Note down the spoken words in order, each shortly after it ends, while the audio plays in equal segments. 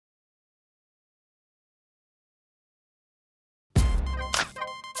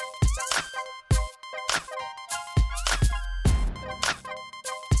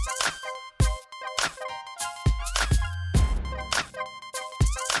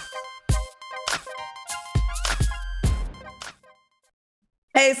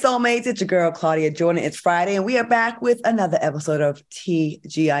Hey, soulmates, it's your girl, Claudia Jordan. It's Friday, and we are back with another episode of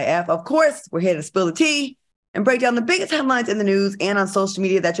TGIF. Of course, we're here to spill the tea and break down the biggest headlines in the news and on social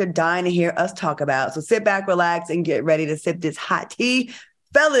media that you're dying to hear us talk about. So sit back, relax, and get ready to sip this hot tea.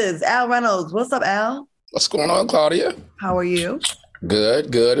 Fellas, Al Reynolds. What's up, Al? What's going on, Claudia? How are you?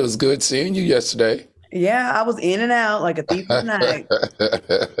 Good. It was good seeing you yesterday. Yeah, I was in and out like a thief in the night.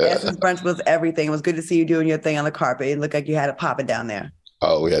 Essence Brunch was everything. It was good to see you doing your thing on the carpet. It looked like you had it popping down there.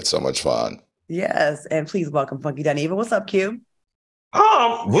 Oh, we had so much fun. Yes, and please welcome Funky Dineva. What's up, Q?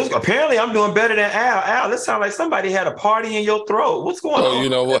 Apparently I'm doing better than Al. Al, this sounds like somebody had a party in your throat. What's going on? You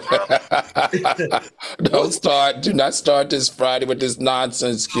know what? Do not start this Friday with this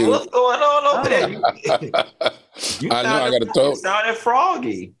nonsense, Q. What's going on over there? I know I got a throat. You sounded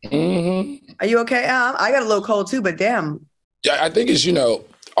froggy. Mm-hmm. Are you okay, Al? I got a little cold too, but damn. Yeah, I think it's,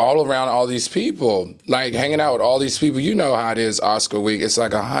 all around all these people, like hanging out with all these people. You know how it is, Oscar week. It's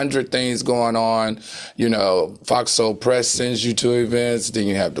like 100 things going on. Fox Soul Press sends you to events. Then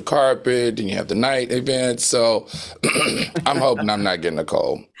you have the carpet. Then you have the night events. So I'm hoping I'm not getting a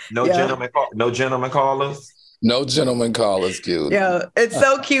cold. No gentlemen callers. No gentleman callers, cute. Yeah, it's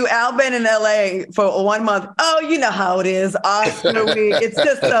so cute. Al been in LA for 1 month. Oh, you know how it is, Oscar week. It's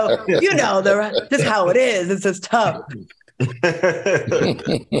just so, just how it is. It's just tough. I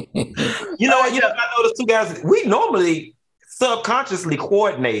noticed two guys. We normally subconsciously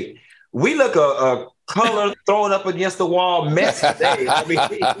coordinate. We look a color thrown up against the wall mess today.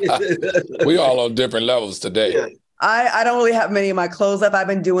 We all on different levels today. Yeah. I don't really have many of my clothes up. I've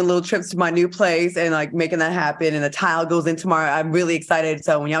been doing little trips to my new place and like making that happen. And the tile goes in tomorrow. I'm really excited.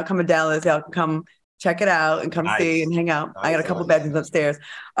 So when y'all come to Dallas, y'all can come check it out and come see and hang out. I got a couple bedrooms upstairs.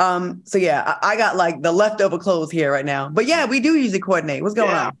 So yeah, I got like the leftover clothes here right now. But yeah, we do usually coordinate. What's going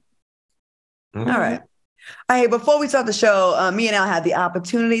on? Mm-hmm. All right. Hey, before we start the show, me and Al had the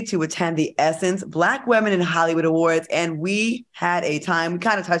opportunity to attend the Essence Black Women in Hollywood Awards, and we had a time. We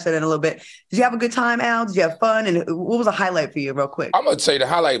kind of touched on it a little bit. Did you have a good time, Al? Did you have fun? And what was a highlight for you, real quick? I'm going to say the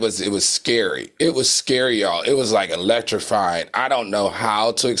highlight was it was scary. It was scary, y'all. It was like electrifying. I don't know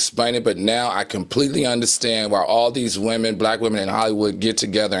how to explain it, but now I completely understand why all these women, Black women in Hollywood, get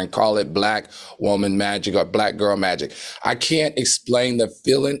together and call it Black Woman Magic or Black Girl Magic. I can't explain the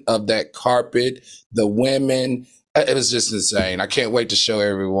feeling of that carpet, the women. It was just insane. I can't wait to show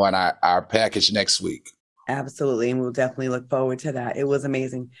everyone our package next week. Absolutely. And we'll definitely look forward to that. It was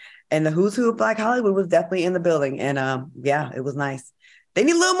amazing. And the who's who of Black Hollywood was definitely in the building. And it was nice. They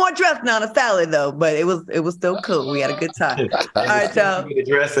need a little more dressing on a salad though, but it was still cool. We had a good time. All right, y'all. The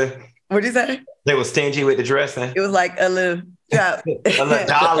dressing. What'd you say? They were stingy with the dressing. It was like a little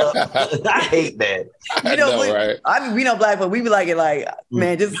 $1. I hate that. We know Black, but we be like it like,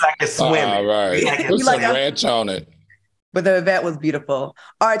 man, just like it's swimming. Right. Put some ranch on it. But the event was beautiful.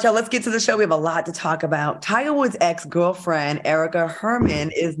 All right, y'all, let's get to the show. We have a lot to talk about. Tiger Woods' ex-girlfriend, Erica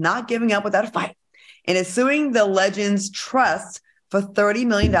Herman, is not giving up without a fight and is suing the Legends Trust for $30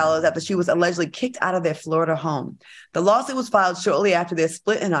 million after she was allegedly kicked out of their Florida home. The lawsuit was filed shortly after their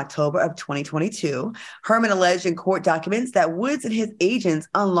split in October of 2022. Herman alleged in court documents that Woods and his agents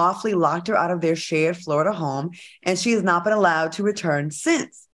unlawfully locked her out of their shared Florida home, and she has not been allowed to return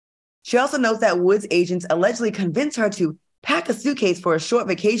since. She also notes that Woods' agents allegedly convinced her to pack a suitcase for a short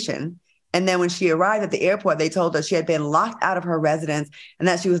vacation. And then when she arrived at the airport, they told her she had been locked out of her residence and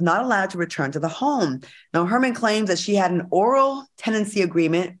that she was not allowed to return to the home. Now, Herman claims that she had an oral tenancy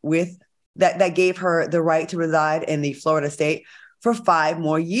agreement with that gave her the right to reside in the Florida state for 5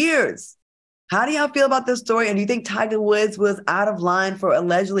 more years. How do y'all feel about this story? And do you think Tiger Woods was out of line for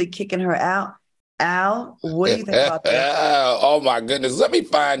allegedly kicking her out? Al, what do you think about that? Oh, my goodness. Let me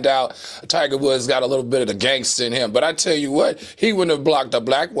find out. Tiger Woods got a little bit of the gangster in him. But I tell you what, he wouldn't have blocked a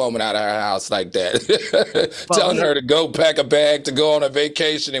black woman out of her house like that. Telling her to go pack a bag to go on a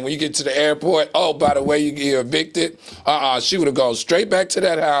vacation. And when you get to the airport, oh, by the way, you're evicted. She would have gone straight back to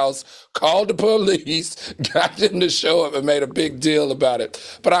that house, called the police, got them to show up and made a big deal about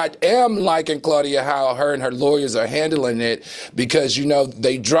it. But I am liking, Claudia, how her and her lawyers are handling it because,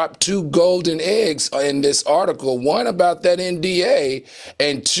 they dropped 2 golden eggs in this article. One about that NDA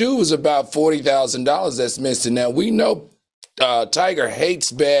and 2 was about $40,000 that's missing. Now, we know Tiger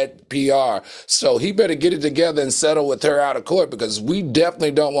hates bad PR, so he better get it together and settle with her out of court because we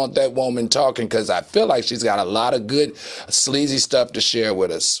definitely don't want that woman talking because I feel like she's got a lot of good sleazy stuff to share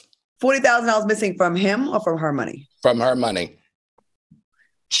with us. $40,000 missing from him or from her money? From her money.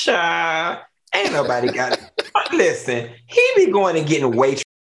 Child, ain't nobody got it. Listen, he be going and getting way.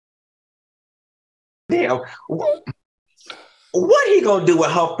 Damn, what he gonna do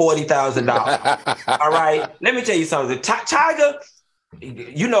with her $40,000? All right, let me tell you something. Tiger,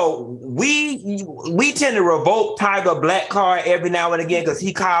 you know, we tend to revoke Tiger Black card every now and again because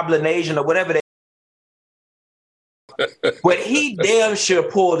he Combination or whatever they. But he damn sure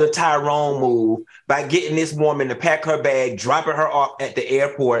pulled a Tyrone move by getting this woman to pack her bag, dropping her off at the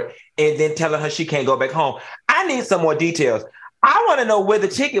airport, and then telling her she can't go back home. I need some more details. I want to know where the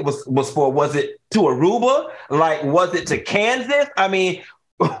ticket was for. Was it to Aruba? Like, was it to Kansas? I mean,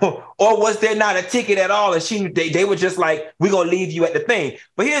 or was there not a ticket at all? And they were just like, we're going to leave you at the thing.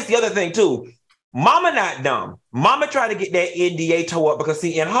 But here's the other thing, too. Mama not dumb. Mama tried to get that NDA tore up because,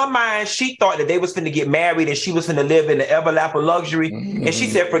 see, in her mind, she thought that they was finna get married and she was finna live in the everlasting luxury. Mm-hmm. And she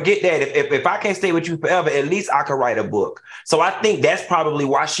said, forget that. If I can't stay with you forever, at least I could write a book. So I think that's probably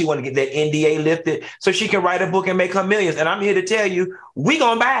why she want to get that NDA lifted so she can write a book and make her millions. And I'm here to tell you, we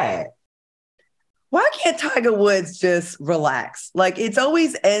gonna buy it. Why can't Tiger Woods just relax? Like, it's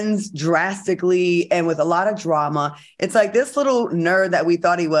always ends drastically and with a lot of drama. It's like this little nerd that we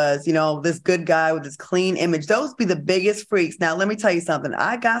thought he was, you know, this good guy with this clean image. Those be the biggest freaks. Now, let me tell you something.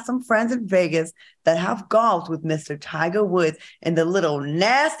 I got some friends in Vegas that have golfed with Mr. Tiger Woods, and the little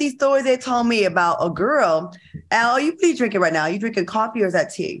nasty stories they told me about a girl. Al, what are you drinking right now? Are you drinking coffee or is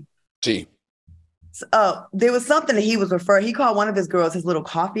that tea? Tea. So, there was something that he was referring. He called one of his girls his little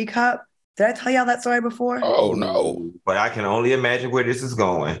coffee cup. Did I tell y'all that story before? Oh, no. But I can only imagine where this is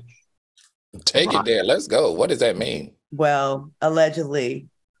going. Take it there. Let's go. What does that mean? Well, allegedly,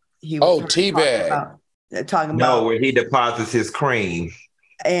 he was talking about where he deposits his cream.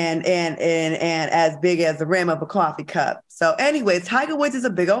 And as big as the rim of a coffee cup. So anyways, Tiger Woods is a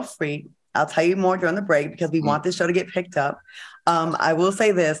big old freak. I'll tell you more during the break because we want this show to get picked up. I will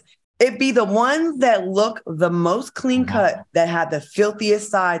say this. It be the ones that look the most clean cut that have the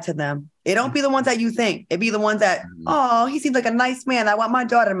filthiest side to them. It don't be the ones that you think. It be the ones that, oh, he seems like a nice man. I want my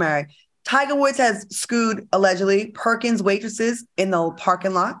daughter to marry. Tiger Woods has screwed, allegedly, Perkins waitresses in the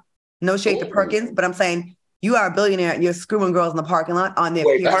parking lot. No shade to Perkins, but I'm saying you are a billionaire and you're screwing girls in the parking lot on their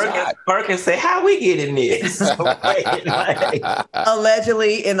Perkins say, how we get in this?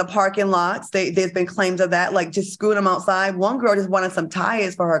 Allegedly in the parking lots. There's been claims of that, like just screwing them outside. One girl just wanted some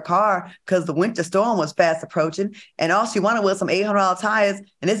tires for her car because the winter storm was fast approaching. And all she wanted was some $800 tires.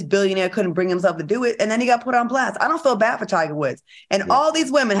 And this billionaire couldn't bring himself to do it. And then he got put on blast. I don't feel bad for Tiger Woods. And all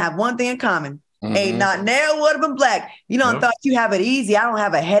these women have one thing in common. Mm-hmm. Ain't not never would have been black. You know, thought you have it easy. I don't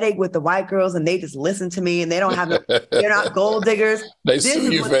have a headache with the white girls, and they just listen to me, and they don't have they're not gold diggers. They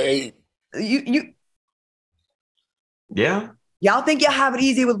sue you for eight. Yeah. Y'all think y'all have it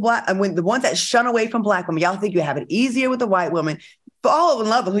easier with black, and when the ones that shun away from black women, y'all think you have it easier with the white women. Fall in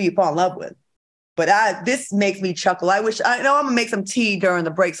love with who you fall in love with. But this makes me chuckle. I know I'm gonna make some tea during the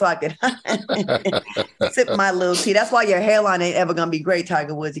break so I can sip my little tea. That's why your hairline ain't ever gonna be great,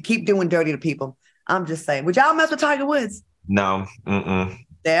 Tiger Woods. You keep doing dirty to people. I'm just saying. Would y'all mess with Tiger Woods? No.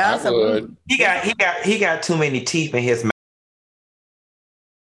 There are some. He got too many teeth in his mouth.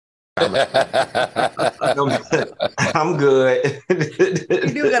 I'm good. You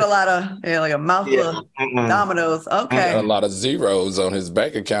do got a lot of like a mouthful of dominoes. Okay. A lot of zeros on his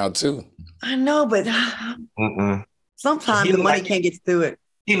bank account too. I know, but sometimes the money can't get through it.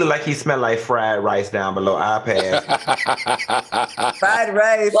 He look like he smelled like fried rice down below iPad. Fried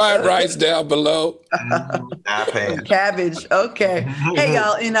rice. Fried rice down below. iPad. Cabbage. Okay. Hey,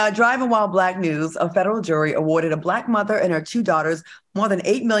 y'all. In Driving While Black news, a federal jury awarded a black mother and her two daughters more than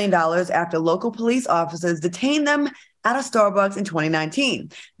 $8 million after local police officers detained them at a Starbucks in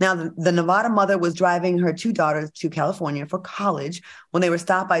 2019. Now, the Nevada mother was driving her two daughters to California for college when they were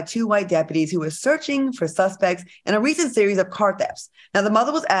stopped by two white deputies who were searching for suspects in a recent series of car thefts. Now, the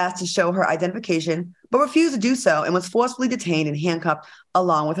mother was asked to show her identification, but refused to do so and was forcefully detained and handcuffed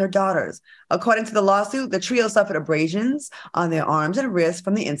along with her daughters. According to the lawsuit, the trio suffered abrasions on their arms and wrists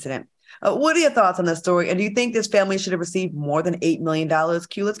from the incident. What are your thoughts on this story? And do you think this family should have received more than $8 million?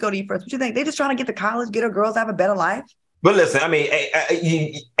 Q, let's go to you first. What do you think? They just trying to get to college, get our girls to have a better life? But listen, I mean,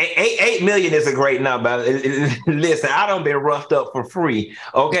 8 million is a great number. Listen, I done been roughed up for free.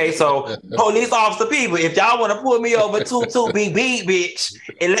 Okay, so police officer people, if y'all want to pull me over, beep, bitch,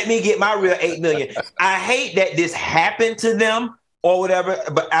 and let me get my real 8 million. I hate that this happened to them or whatever,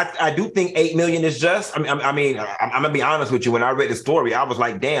 but I do think 8 million is just. I'm gonna be honest with you. When I read the story, I was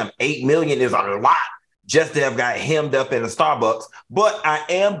like, damn, 8 million is a lot just to have got hemmed up in a Starbucks. But I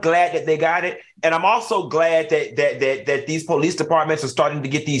am glad that they got it. And I'm also glad that these police departments are starting to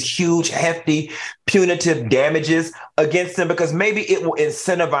get these huge, hefty, punitive damages against them, because maybe it will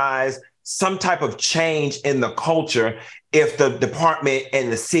incentivize some type of change in the culture if the department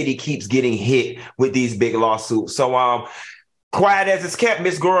and the city keeps getting hit with these big lawsuits. So quiet as it's kept,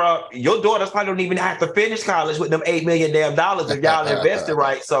 Miss Girl, your daughters probably don't even have to finish college with them $8 million damn dollars if y'all invested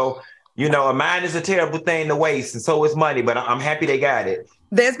right. So, a mind is a terrible thing to waste, and so is money, but I'm happy they got it.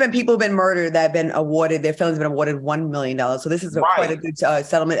 There's been people been murdered that have been awarded, their family's been awarded $1 million. So this is quite a good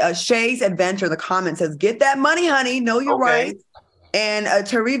settlement. Shay's Adventure, the comment says, get that money, honey. Know you're right. And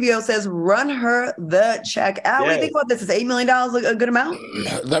Toribio says, run her the check. Al, what do you think about this? Is $8 million a good amount?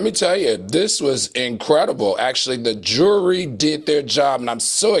 Let me tell you, this was incredible. Actually, the jury did their job, and I'm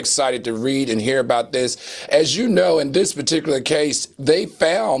so excited to read and hear about this. As you know, in this particular case, they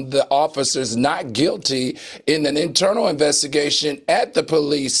found the officers not guilty in an internal investigation at the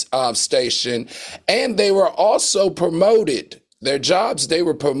police station, and they were also promoted. Their jobs, they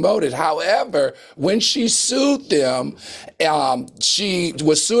were promoted. However, when she sued them, she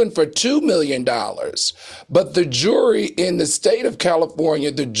was suing for $2 million. But the jury in the state of California,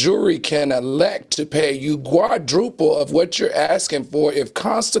 the jury can elect to pay you quadruple of what you're asking for if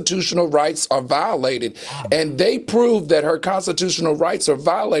constitutional rights are violated. And they proved that her constitutional rights are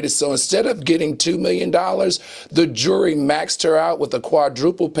violated. So instead of getting $2 million, the jury maxed her out with a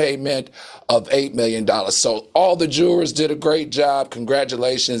quadruple payment of $8 million. So all the jurors did a great job.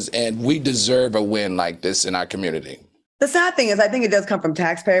 Congratulations. And we deserve a win like this in our community. The sad thing is, I think it does come from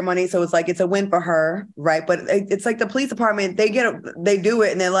taxpayer money. So it's like, it's a win for her, right? But it's like the police department, they do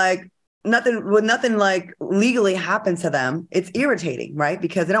it and they're like, nothing like legally happens to them. It's irritating, right?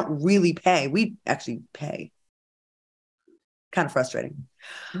 Because they don't really pay. We actually pay. Kind of frustrating.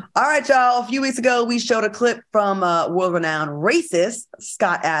 All right, y'all. A few weeks ago, we showed a clip from world-renowned racist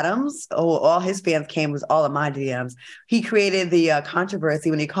Scott Adams. Oh, all his fans came was all of my DMs. He created the controversy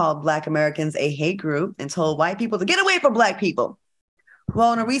when he called Black Americans a hate group and told white people to get away from Black people.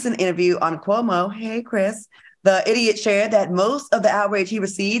 Well, in a recent interview on Cuomo, hey, Chris, the idiot shared that most of the outrage he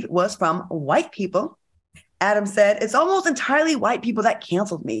received was from white people. Adams said, it's almost entirely white people that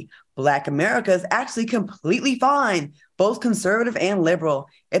canceled me. Black America is actually completely fine, both conservative and liberal.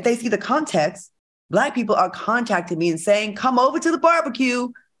 If they see the context, Black people are contacting me and saying, come over to the barbecue,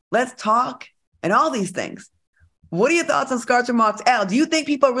 let's talk, and all these things. What are your thoughts on Scott's remarks? Al, do you think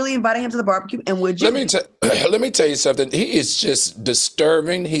people are really inviting him to the barbecue? And would you? Let me tell you something. He is just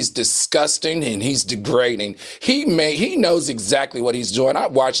disturbing. He's disgusting, and he's degrading. He knows exactly what he's doing. I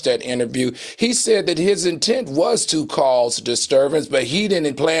watched that interview. He said that his intent was to cause disturbance, but he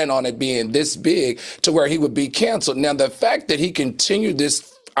didn't plan on it being this big to where he would be canceled. Now, the fact that he continued this,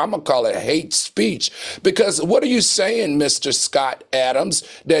 I'm going to call it hate speech, because what are you saying, Mr. Scott Adams,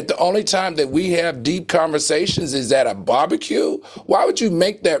 that the only time that we have deep conversations is at a barbecue? Why would you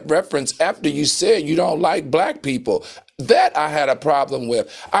make that reference after you said you don't like Black people? That I had a problem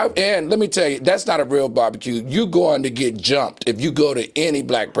with. And let me tell you, that's not a real barbecue. You're going to get jumped if you go to any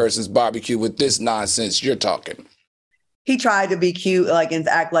Black person's barbecue with this nonsense you're talking. He tried to be cute, and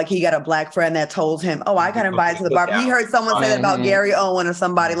act like he got a Black friend that told him, oh, I got invited to the barbecue. He heard someone say that about Gary Owen or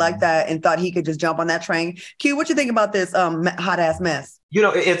somebody like that and thought he could just jump on that train. Q, what you think about this hot ass mess?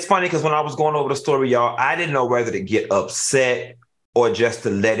 It's funny because when I was going over the story, y'all, I didn't know whether to get upset or just to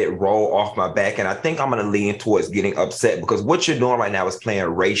let it roll off my back. And I think I'm going to lean towards getting upset because what you're doing right now is playing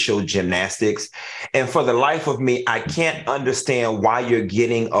racial gymnastics. And for the life of me, I can't understand why you're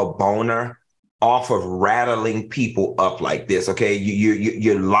getting a boner off of rattling people up like this. Okay,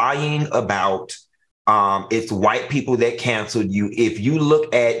 you're lying about it's white people that canceled you. If you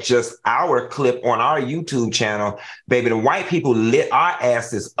look at just our clip on our YouTube channel, baby, the white people lit our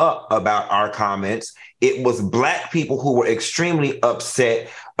asses up about our comments. It was Black people who were extremely upset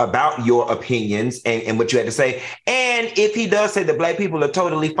about your opinions and what you had to say. And if he does say that Black people are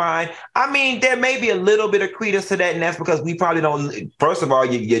totally fine, I mean, there may be a little bit of credence to that. And that's because we probably don't, first of all,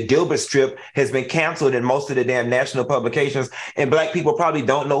 your Dilbert strip has been canceled in most of the damn national publications. And Black people probably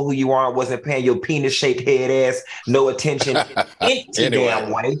don't know who you are, wasn't paying your penis-shaped head ass no attention any damn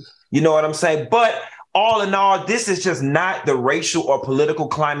way. You know what I'm saying? But all in all, this is just not the racial or political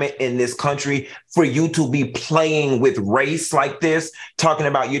climate in this country for you to be playing with race like this, talking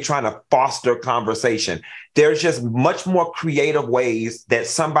about you trying to foster conversation. There's just much more creative ways that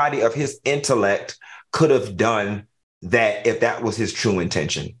somebody of his intellect could have done that if that was his true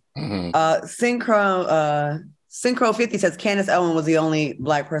intention. Mm-hmm. Synchro 50 says Candace Owen was the only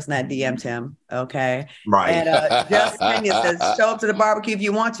Black person that DM'd him. Okay. Right. And Just Kenya says, show up to the barbecue if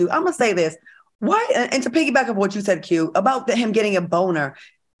you want to. I'm going to say this. Why, and to piggyback on what you said, Q, about him getting a boner,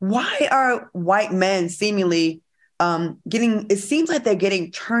 why are white men seemingly it seems like they're getting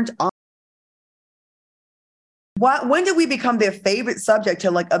turned on When did we become their favorite subject to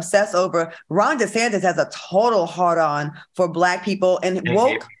like obsess over? Ron DeSantis has a total hard on for Black people, and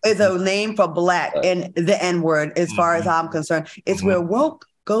woke is a name for Black and the N-word, as far as I'm concerned. It's where woke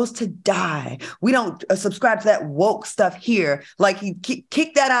goes to die. We don't subscribe to that woke stuff here. Like he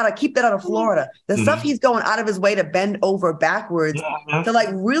keep that out of Florida. The stuff he's going out of his way to bend over backwards to like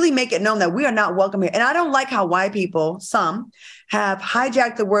really make it known that we are not welcome here. And I don't like how white people, some, have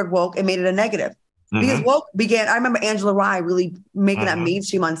hijacked the word woke and made it a negative. Because woke began, I remember Angela Rye really making that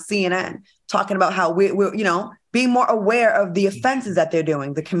mainstream on CNN, talking about how we're, you know, being more aware of the offenses that they're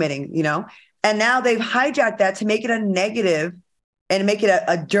doing, the committing, you know, and now they've hijacked that to make it a negative and make it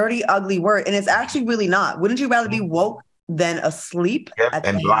a dirty, ugly word. And it's actually really not. Wouldn't you rather be woke than asleep? Yep,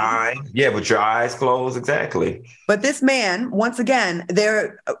 and blind. Yeah, with your eyes closed. Exactly. But this man, once again,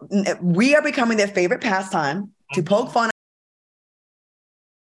 we are becoming their favorite pastime to poke fun,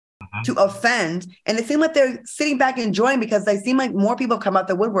 to offend. And it seems like they're sitting back enjoying because they seem like more people come out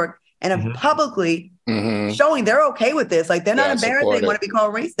the woodwork and have publicly showing they're okay with this. Like they're not embarrassed. They want to be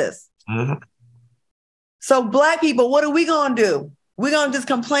called racist. So Black people, what are we going to do? We're going to just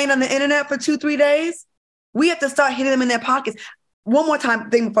complain on the internet for 2-3 days? We have to start hitting them in their pockets. One more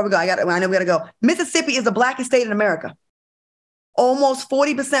thing before we go. I know we got to go. Mississippi is the blackest state in America. Almost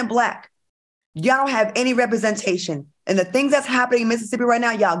 40% Black. Y'all don't have any representation. And the things that's happening in Mississippi right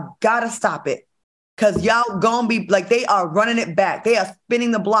now, y'all got to stop it. Because y'all going to be like, they are running it back. They are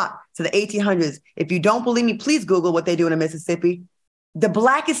spinning the block to the 1800s. If you don't believe me, please Google what they're doing in Mississippi. The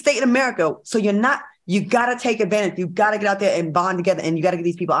blackest state in America. So you got to take advantage. You got to get out there and bond together. And you got to get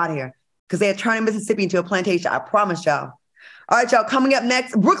these people out of here. Because they are turning Mississippi into a plantation. I promise y'all. All right, y'all. Coming up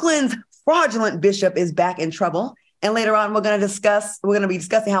next, Brooklyn's fraudulent bishop is back in trouble. And later on, we're going to be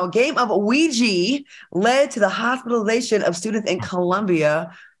discussing how a game of Ouija led to the hospitalization of students in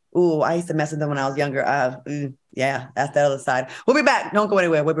Colombia. Ooh, I used to mess with them when I was younger. Yeah, that's the other side. We'll be back. Don't go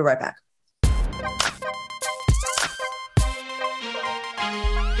anywhere. We'll be right back.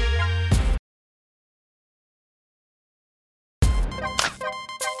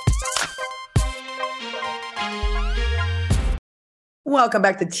 Welcome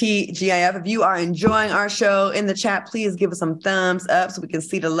back to TGIF. If you are enjoying our show in the chat, please give us some thumbs up so we can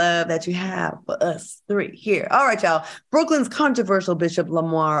see the love that you have for us three here. All right, y'all. Brooklyn's controversial Bishop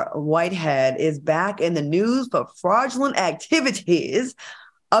Lamar Whitehead is back in the news for fraudulent activities.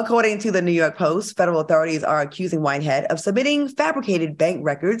 According to the New York Post, federal authorities are accusing Whitehead of submitting fabricated bank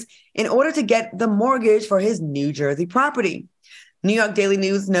records in order to get the mortgage for his New Jersey property. New York Daily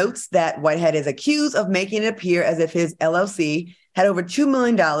News notes that Whitehead is accused of making it appear as if his LLC had over $2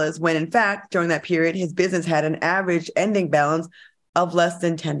 million when, in fact, during that period, his business had an average ending balance of less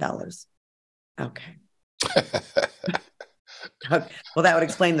than $10. Okay. Well, that would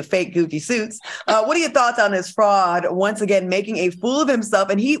explain the fake Gucci suits. What are your thoughts on this fraud? Once again, making a fool of himself.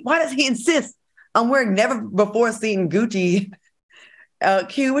 And why does he insist on wearing never before seen Gucci?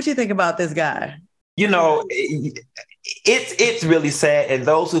 Q, what do you think about this guy? You know, it's really sad. And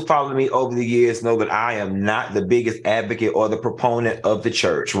those who follow me over the years know that I am not the biggest advocate or the proponent of the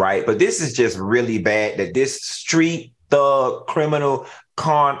church, right? But this is just really bad that this street thug, criminal,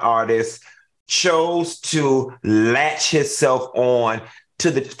 con artist chose to latch himself on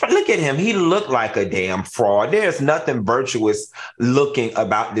to look at him. He looked like a damn fraud. There's nothing virtuous looking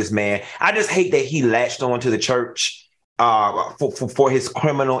about this man. I just hate that he latched on to the church for his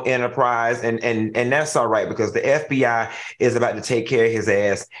criminal enterprise. And that's all right, because the FBI is about to take care of his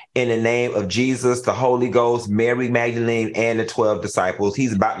ass in the name of Jesus, the Holy Ghost, Mary Magdalene, and the 12 disciples.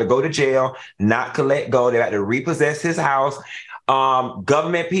 He's about to go to jail, not collect gold. They're about to repossess his house.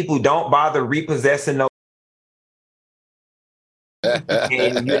 Government people, don't bother repossessing those.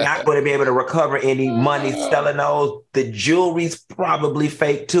 And you're not going to be able to recover any money selling those. The jewelry's probably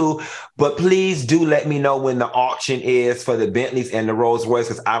fake too. But please do let me know when the auction is for the Bentleys and the Rolls Royce,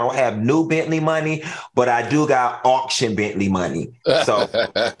 because I don't have new Bentley money, but I do got auction Bentley money. So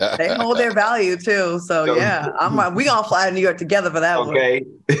they hold their value too. So yeah, we gonna fly to New York together for that one. Okay.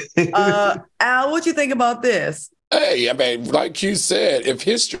 Al, what you think about this? Hey, I mean, like you said, if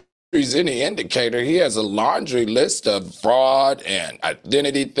history is any indicator, he has a laundry list of fraud and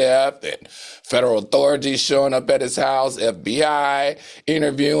identity theft and federal authorities showing up at his house, FBI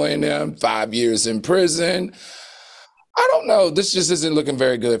interviewing him, 5 years in prison. I don't know. This just isn't looking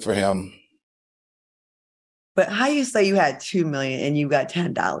very good for him. But how you say you had $2 million and you got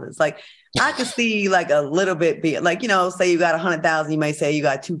 $10? Like, I could see like a little bit, like, you know, say you got 100,000, you may say you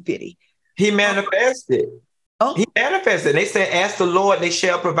got 250. He manifested. He Oh, manifested. They said, ask the Lord, they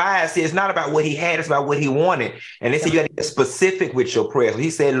shall provide. See, it's not about what he had, it's about what he wanted. And they said, you got to get specific with your prayer. So he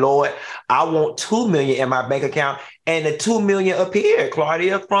said, Lord, I want 2 million in my bank account. And the 2 million appeared,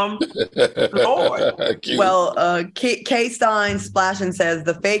 Claudia, from the Lord. Cute. well, K Stein Splashin says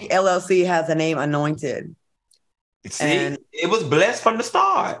the fake LLC has the name Anointed. See, And it was blessed from the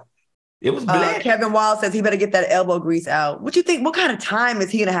start. It was blessed. Kevin Wild says he better get that elbow grease out. What you think? What kind of time is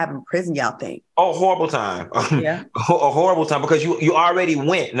he gonna have in prison? Y'all think? Oh, horrible time. Yeah. A horrible time because you already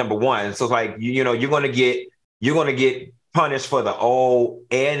went, number one. So it's like you know you're gonna get punished for the old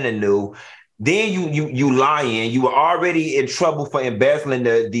and the new. Then you lying. You were already in trouble for embezzling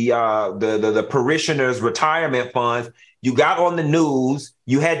the parishioners' retirement funds. You got on the news.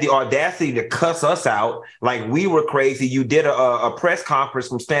 You had the audacity to cuss us out like we were crazy. You did a press conference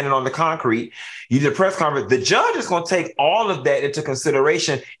from standing on the concrete. You did a press conference. The judge is going to take all of that into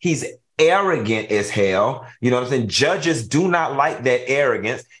consideration. He's arrogant as hell. You know what I'm saying? Judges do not like that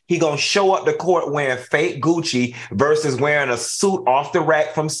arrogance. He gonna show up to court wearing fake Gucci versus wearing a suit off the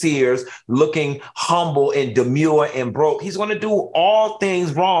rack from Sears, looking humble and demure and broke. He's gonna do all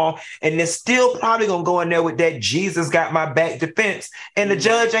things wrong, and they're still probably gonna go in there with that Jesus got my back defense, and the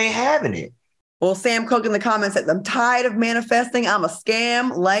judge ain't having it. Well, Sam Cook in the comments says, I'm tired of manifesting. I'm a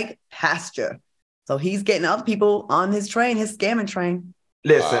scam like pasture. So he's getting other people on his train, his scamming train.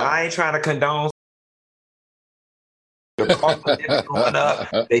 Listen, I ain't trying to condone. The cost of living going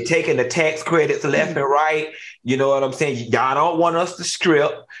up. They taking the tax credits left and right. You know what I'm saying? Y'all don't want us to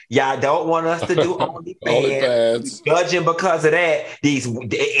strip. Y'all don't want us to do OnlyFans. Judging because of that.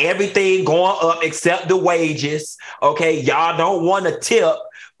 Everything going up except the wages. Okay, y'all don't want to tip.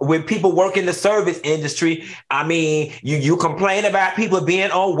 When people work in the service industry, I mean, you complain about people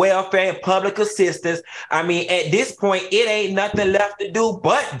being on welfare and public assistance. I mean, at this point, it ain't nothing left to do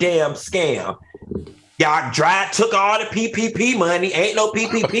but damn scam. Y'all took all the PPP money. Ain't no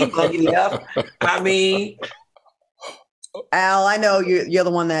PPP money left. I mean, Al, I know you're the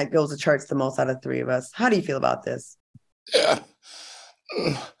one that goes to church the most out of three of us. How do you feel about this? Yeah.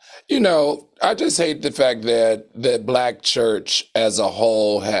 You know, I just hate the fact that the Black church as a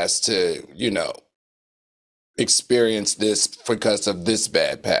whole has to, experience this because of this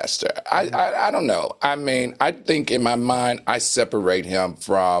bad pastor. I don't know. I mean, I think in my mind, I separate him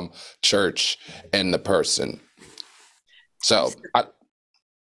from church and the person. So I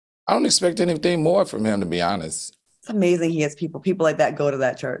don't expect anything more from him, to be honest. It's amazing he has people like that go to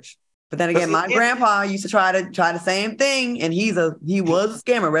that church. But then again, my grandpa used to try the same thing, and he was a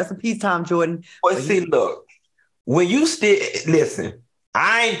scammer. Rest in peace, Tom Jordan. Well, see, look, when you listen,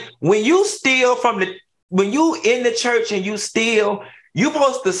 when you in the church and you steal, you're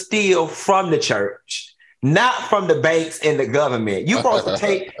supposed to steal from the church, not from the banks and the government. You're supposed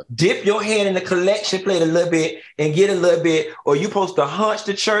to dip your hand in the collection plate a little bit and get a little bit, or you're supposed to hunch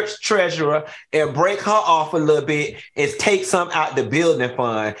the church treasurer and break her off a little bit and take some out the building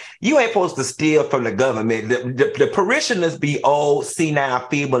fund. You ain't supposed to steal from the government. The parishioners be old, senile,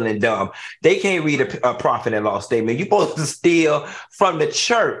 feeble, and dumb. They can't read a profit and loss statement. You're supposed to steal from the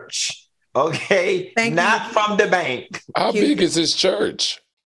church, okay? Not from the bank. How big is this church?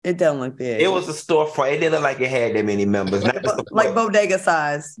 It doesn't look big. It was a storefront. It didn't look like it had that many members. Like bodega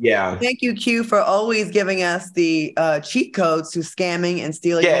size. Yeah. Thank you, Q, for always giving us the cheat codes to scamming and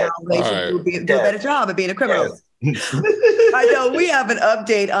stealing. Right. Do a better job at being a criminal. I know we have an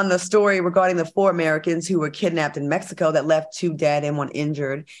update on the story regarding the 4 Americans who were kidnapped in Mexico that left 2 dead and 1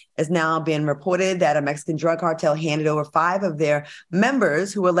 injured. It's now been reported that a Mexican drug cartel handed over 5 of their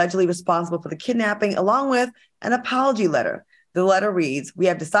members who were allegedly responsible for the kidnapping, along with an apology letter. The letter reads, "We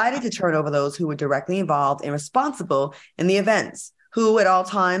have decided to turn over those who were directly involved and responsible in the events, who at all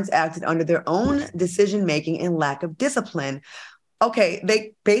times acted under their own decision-making and lack of discipline." Okay,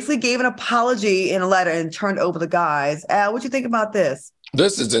 they basically gave an apology in a letter and turned over the guys. Al, what do you think about this?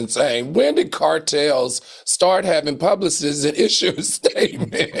 This is insane. When did cartels start having publicists and issue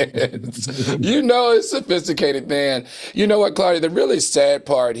statements? It's sophisticated, man. You know what, Claudia? The really sad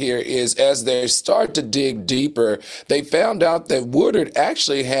part here is as they start to dig deeper, they found out that Woodard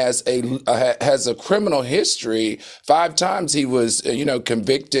actually has a criminal history. 5 times he was,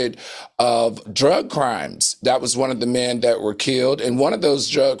 convicted of drug crimes. That was one of the men that were killed. And one of those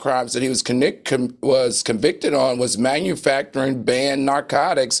drug crimes that he was convicted on was manufacturing banned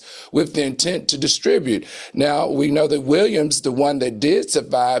narcotics with the intent to distribute. Now, we know that Williams, the one that did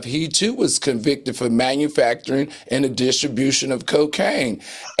survive, he too was convicted for manufacturing and the distribution of cocaine.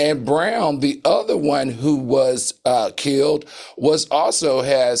 And Brown, the other one who was killed, also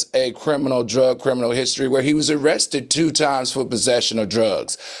has a criminal history where he was arrested 2 times for possession of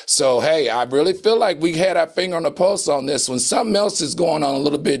drugs. So, hey, I really feel like we had our finger on the pulse on this one. Something else is going on a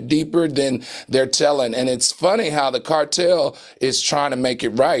little bit deeper than they're telling. And it's funny how the cartel is trying to make it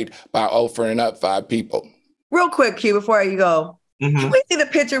right by offering up 5 people. Real quick, Q, before you go, Mhm. can we see the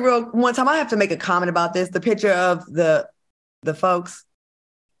picture real one time? I have to make a comment about this. The picture of the folks.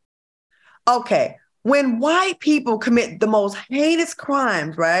 Okay. When white people commit the most heinous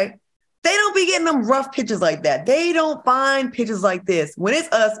crimes, right? They don't be getting them rough pictures like that. They don't find pictures like this. When it's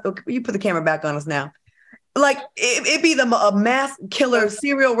us, okay, you put the camera back on us now. Like it be a mass killer,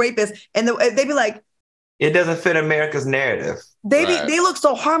 serial rapist, and they be like, It doesn't fit America's narrative. they Right. look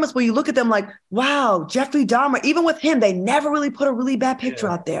so harmless when you look at them like, wow, Jeffrey Dahmer. Even with him, they never really put a really bad picture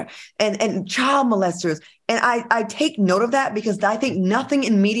out there. And child molesters. And I take note of that because I think nothing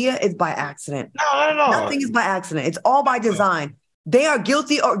in media is by accident. No. Nothing is by accident. It's all by design. They are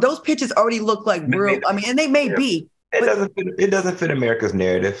guilty, or those pictures already look like real. I mean, and they may be. It doesn't fit America's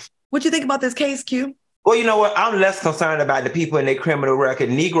narrative. What you think about this case, Q? Well, you know what? I'm less concerned about the people in their criminal record.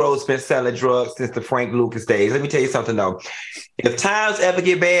 Negroes been selling drugs since the Frank Lucas days. Let me tell you something, though. If times ever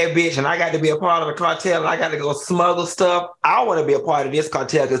get bad, bitch, and I got to be a part of the cartel and I got to go smuggle stuff, I want to be a part of this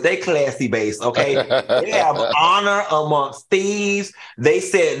cartel because they classy based, okay? They have honor amongst thieves. They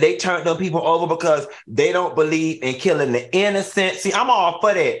said they turned them people over because they don't believe in killing the innocent. See, I'm all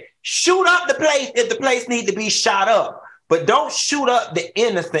for that. Shoot up the place if the place need to be shot up. But don't shoot up the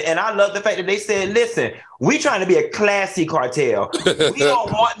innocent. And I love the fact that they said, listen, we trying to be a classy cartel. We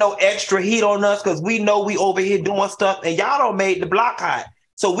don't want no extra heat on us because we know we over here doing stuff and y'all don't make the block hot.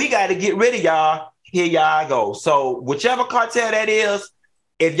 So we got to get rid of y'all. Here y'all go. So whichever cartel that is,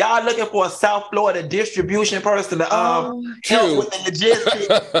 if y'all looking for a South Florida distribution person to help with the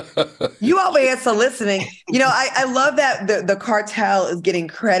logistics. You over here soliciting. You know, I love that the cartel is getting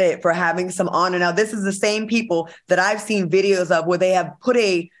credit for having some honor. Now, this is the same people that I've seen videos of where they have put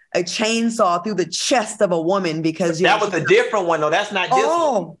a chainsaw through the chest of a woman because that was a different one, though. That's not this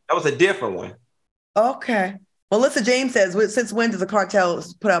one. That was a different one. Okay. Melissa James says, since when does the cartel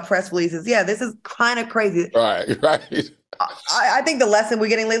put out press releases? Yeah, this is kind of crazy. Right. I think the lesson we're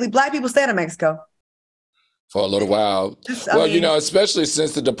getting lately, Black people stay out of Mexico. For a little while. Especially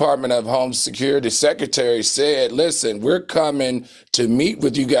since the Department of Home Security Secretary said, listen, we're coming to meet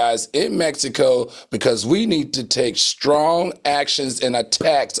with you guys in Mexico because we need to take strong actions and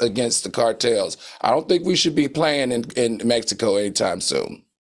attacks against the cartels. I don't think we should be playing in Mexico anytime soon.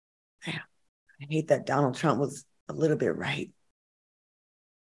 Yeah. I hate that Donald Trump was a little bit right.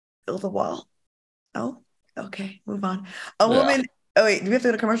 Build a wall. Oh, okay, move on. Woman. Oh wait, do we have to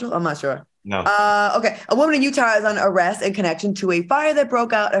go to commercial? I'm not sure. No. Okay. A woman in Utah is under arrest in connection to a fire that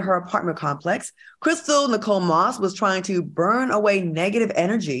broke out at her apartment complex. Crystal Nicole Moss was trying to burn away negative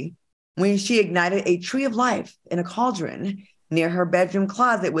energy when she ignited a tree of life in a cauldron near her bedroom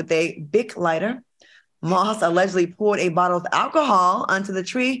closet with a Bic lighter. Moss allegedly poured a bottle of alcohol onto the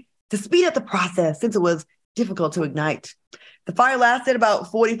tree to speed up the process since it was difficult to ignite. The fire lasted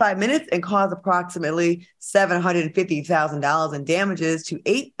about 45 minutes and caused approximately $750,000 in damages to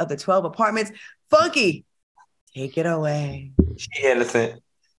 8 of the 12 apartments. Funky, take it away. She innocent.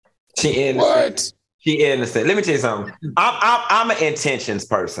 What? She innocent. Let me tell you something. I'm an intentions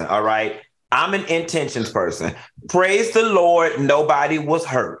person, all right? I'm an intentions person. Praise the Lord, nobody was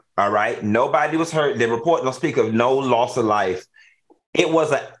hurt, all right? Nobody was hurt. The report don't speak of no loss of life. It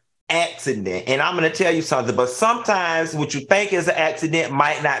was an accident. And I'm going to tell you something, but sometimes what you think is an accident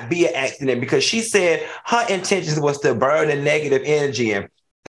might not be an accident because she said her intentions was to burn the negative energy in.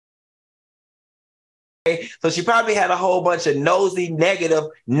 So she probably had a whole bunch of nosy, negative,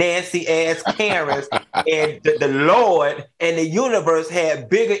 Nancy ass Karens, and the Lord and the universe had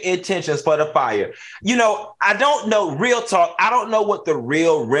bigger intentions for the fire. You know, I don't know, real talk, I don't know what the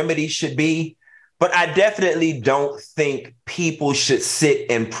real remedy should be. But I definitely don't think people should sit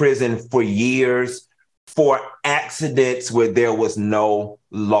in prison for years for accidents where there was no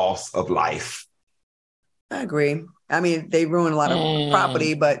loss of life. I agree. I mean, they ruined a lot of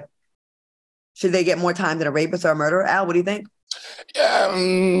property, but should they get more time than a rapist or a murderer? Al, what do you think? Yeah,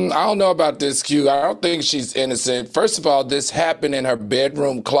 I don't know about this, Q. I don't think she's innocent. First of all, this happened in her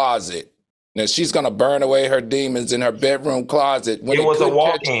bedroom closet. Now, she's going to burn away her demons in her bedroom closet. It was a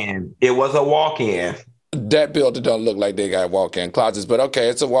walk-in. It was a walk-in. That building don't look like they got walk-in closets, but okay,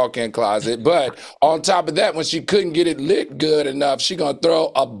 it's a walk-in closet. But on top of that, when she couldn't get it lit good enough, she going to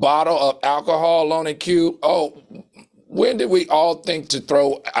throw a bottle of alcohol on it, Q. Oh, when did we all think to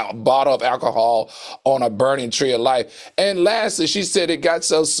throw a bottle of alcohol on a burning tree of life? And lastly, she said it got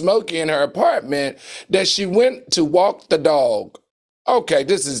so smoky in her apartment that she went to walk the dog. Okay,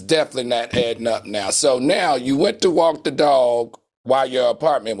 this is definitely not adding up now. So now you went to walk the dog while your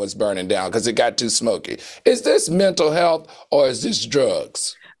apartment was burning down because it got too smoky. Is this mental health or is this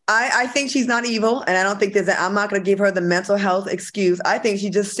drugs? I think she's not evil, and I don't think I'm not going to give her the mental health excuse. I think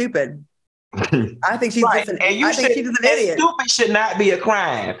she's just stupid. I think she's right. just she's just an idiot. Stupid should not be a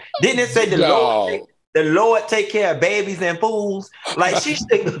crime. Didn't it say the Lord take care of babies and fools? Like she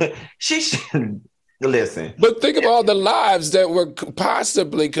should listen. But think of all the lives that were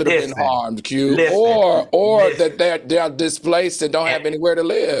possibly could have been harmed, Q, or that they're displaced and don't have anywhere to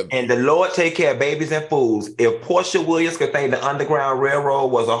live. And the Lord take care of babies and fools. If Portia Williams could think the Underground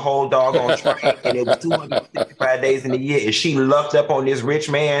Railroad was a whole doggone train and it was 265 days in the year, and she lucked up on this rich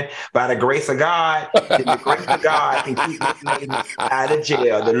man by the grace of God, then the grace of God can keep this lady out of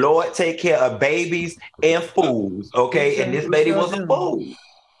jail. The Lord take care of babies and fools, okay? And this lady was a fool.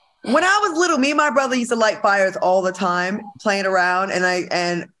 When I was little, me and my brother used to light fires all the time, playing around,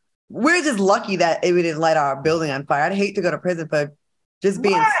 and we're just lucky that we didn't light our building on fire. I'd hate to go to prison for just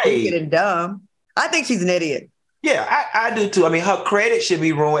being stupid and dumb. I think she's an idiot. Yeah, I do too. I mean, her credit should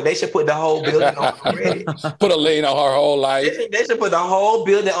be ruined. They should put the whole building on her credit. Put a lien on her whole life. They should put the whole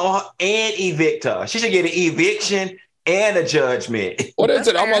building on her and evict her. She should get an eviction and a judgment. What is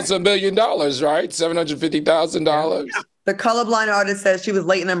it? Almost $1 million, right? $750,000. The colorblind artist says she was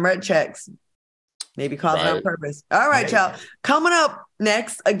late in them red checks. Maybe caused it on purpose. All right, y'all. Coming up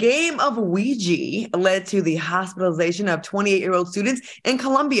next, a game of Ouija led to the hospitalization of 28-year-old students in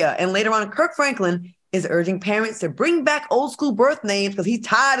Colombia. And later on, Kirk Franklin is urging parents to bring back old school birth names because he's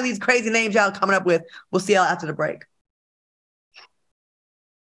tired of these crazy names y'all coming up with. We'll see y'all after the break.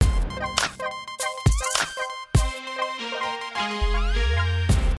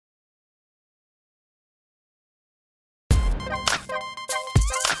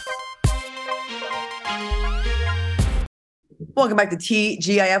 Welcome back to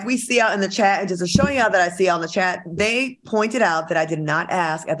TGIF. We see out in the chat, and just to show y'all that I see out in the chat, they pointed out that I did not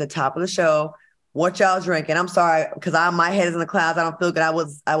ask at the top of the show what y'all drinking. I'm sorry, because my head is in the clouds. I don't feel good. I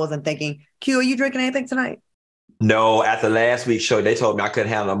wasn't thinking. Q, are you drinking anything tonight? No, after last week's show, they told me I couldn't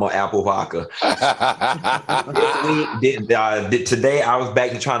have no more apple vodka. Today, I was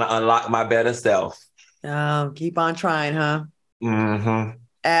back to trying to unlock my better self. Keep on trying, huh? Mm-hmm.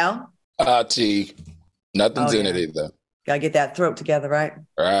 Al? Tea. Nothing's in it either. Gotta get that throat together, right?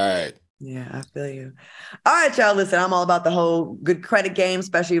 Right. Yeah, I feel you. All right, y'all. Listen, I'm all about the whole good credit game,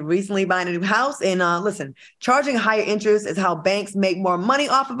 especially recently buying a new house. And listen, charging higher interest is how banks make more money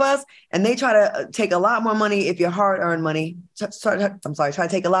off of us. And they try to take a lot more money if your hard-earned money. Try to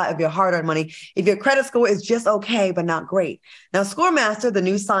take a lot of your hard-earned money if your credit score is just okay, but not great. Now, ScoreMaster, the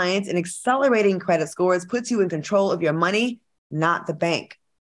new science in accelerating credit scores, puts you in control of your money, not the bank.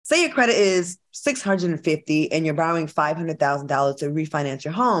 Say your credit is $650 and you're borrowing $500,000 to refinance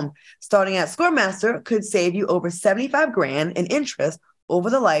your home. Starting at ScoreMaster could save you over $75,000 in interest over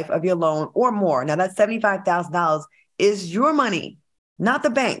the life of your loan or more. Now that $75,000 is your money, not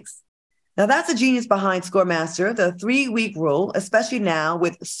the bank's. Now that's the genius behind ScoreMaster, the 3-week rule, especially now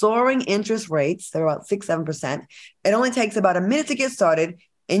with soaring interest rates. They're about 6-7%. It only takes about a minute to get started,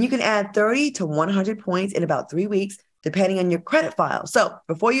 and you can add 30 to 100 points in about 3 weeks, depending on your credit file. So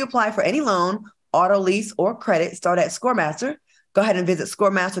before you apply for any loan, auto lease, or credit, start at ScoreMaster. Go ahead and visit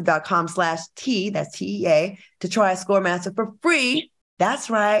scoremaster.com/T, that's TEA, to try ScoreMaster for free. That's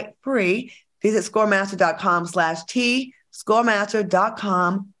right, free. Visit scoremaster.com/T,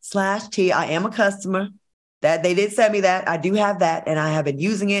 scoremaster.com/T. I am a customer. That they did send me that. I do have that, and I have been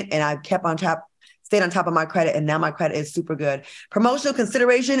using it, and I've stayed on top of my credit, and now my credit is super good. Promotional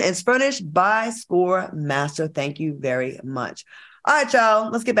consideration is furnished by ScoreMaster. Thank you very much. All right, y'all,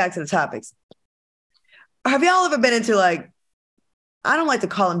 let's get back to the topics. Have y'all ever been into, like, I don't like to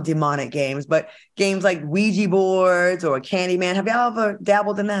call them demonic games, but games like Ouija boards or Candyman? Have y'all ever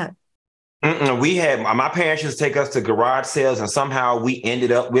dabbled in that? We had, my parents used to take us to garage sales, and somehow we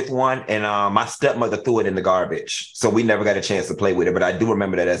ended up with one, and my stepmother threw it in the garbage. So we never got a chance to play with it, but I do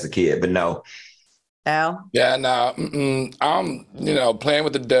remember that as a kid, but no. Al? Yeah, no, I'm, playing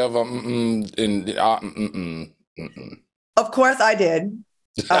with the devil. Of course I did.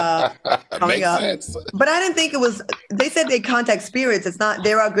 Makes sense. But I didn't think it was, they said they contact spirits. It's not,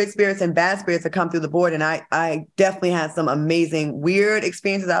 there are good spirits and bad spirits that come through the board. And I definitely had some amazing, weird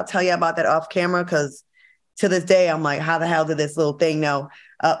experiences. I'll tell you about that off camera, because to this day, I'm like, how the hell did this little thing know?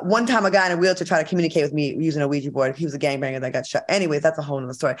 One time a guy in a wheelchair tried to communicate with me using a Ouija board. He was a gangbanger that got shot. Anyways, that's a whole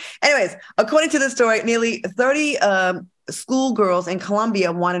nother story. Anyways, according to this story, nearly 30 schoolgirls in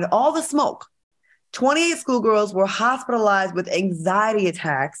Colombia wanted all the smoke. 28 schoolgirls were hospitalized with anxiety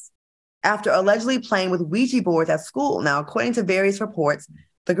attacks after allegedly playing with Ouija boards at school. Now, according to various reports,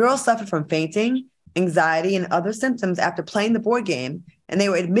 the girls suffered from fainting, anxiety, and other symptoms after playing the board game, and they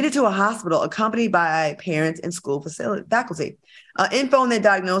were admitted to a hospital accompanied by parents and school faculty. Info on their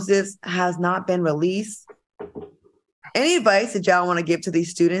diagnosis has not been released. Any advice that y'all want to give to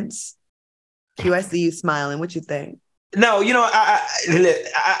these students? Q, I see you smiling. What you think? No, I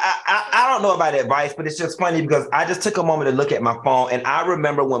don't know about advice, but it's just funny because I just took a moment to look at my phone, and I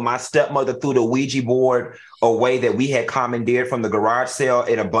remember when my stepmother threw the Ouija board away that we had commandeered from the garage sale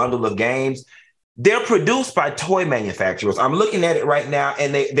in a bundle of games. They're produced by toy manufacturers. I'm looking at it right now,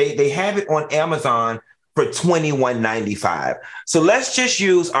 and they have it on Amazon for $21.95. So let's just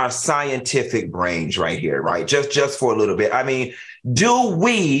use our scientific brains right here, right? Just for a little bit. I mean, do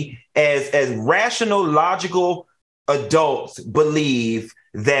we, as rational, logical adults, believe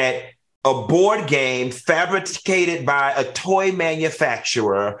that a board game fabricated by a toy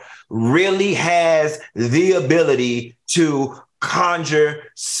manufacturer really has the ability to conjure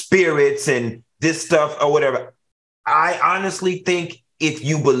spirits and this stuff or whatever? I honestly think if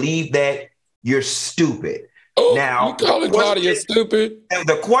you believe that, you're stupid. Oh, now, you calling Claudia stupid?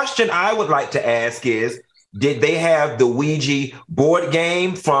 The question I would like to ask is, did they have the Ouija board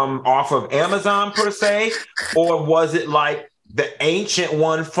game from off of Amazon per se? Or was it like the ancient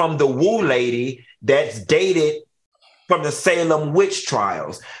one from the Wu lady that's dated from the Salem witch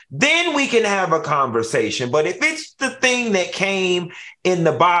trials? Then we can have a conversation. But if it's the thing that came in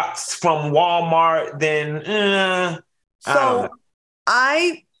the box from Walmart, then So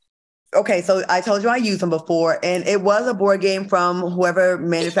I told you I used them before, and it was a board game from whoever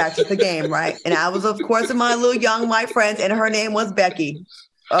manufactured the game, right? And I was, of course, with my little young white friends, and her name was Becky.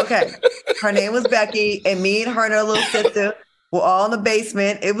 Okay. Her name was Becky, and me and her and her little sister were all in the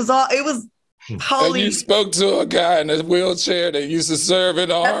basement. It was And you spoke to a guy in a wheelchair that used to serve in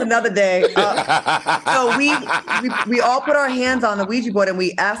the army. That's another day. So we all put our hands on the Ouija board and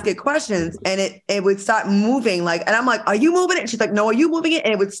we ask it questions, and it would start moving. And I'm like, "Are you moving it?" And she's like, "No, are you moving it?"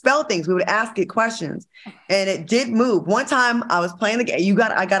 And it would spell things. We would ask it questions, and it did move. One time I was playing the game.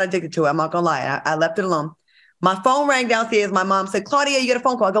 I got addicted to it. I'm not gonna lie. I left it alone. My phone rang downstairs. My mom said, "Claudia, you get a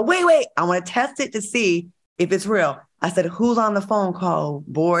phone call." I go, wait. I want to test it to see if it's real. I said, "Who's on the phone call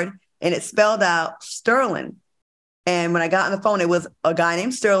board?" And it spelled out Sterling. And when I got on the phone, it was a guy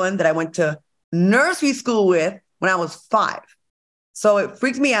named Sterling that I went to nursery school with when I was 5. So it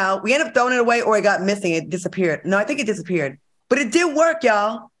freaked me out. We ended up throwing it away, or it got missing. It disappeared. No, I think it disappeared. But it did work,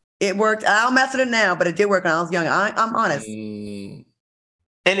 y'all. It worked. I'll mess with it now, but it did work when I was young. I'm honest. And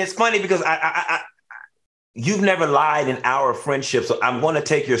it's funny because you've never lied in our friendship, so I'm going to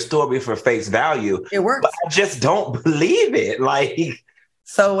take your story for face value. It works. But I just don't believe it.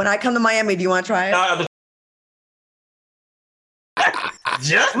 So when I come to Miami, do you want to try it?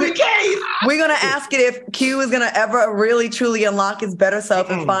 Just in case. We're going to ask it if Q is going to ever really, truly unlock his better self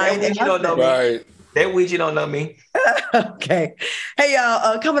and find it. Right. That Ouija don't know me. Okay. Hey,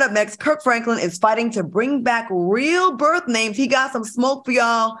 y'all. Coming up next, Kirk Franklin is fighting to bring back real birth names. He got some smoke for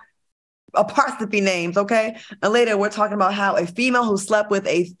y'all. Apostrophe names, okay? And later, we're talking about how a female who slept with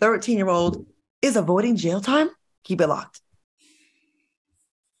a 13-year-old is avoiding jail time. Keep it locked.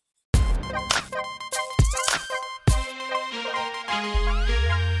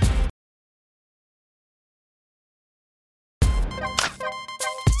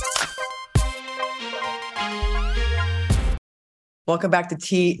 Welcome back to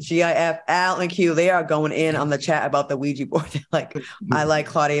TGIF. Al and Q, they are going in on the chat about the Ouija board. I like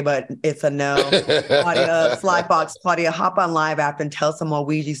Claudia, but it's a no. Claudia, Sly Fox, Claudia, hop on live after and tell some more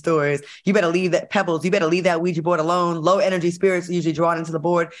Ouija stories. You better leave that, Pebbles, you better leave that Ouija board alone. Low energy spirits are usually drawn into the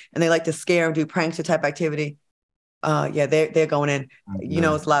board, and they like to scare and do prankster type activity. Yeah, they're going in. You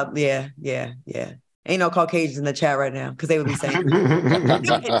know, it's loud. Yeah. Ain't no Caucasians in the chat right now because they would be saying.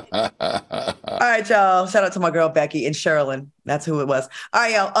 All right, y'all. Shout out to my girl Becky and Sherilyn. That's who it was. All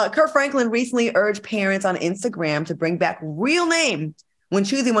right, y'all. Kirk Franklin recently urged parents on Instagram to bring back real names when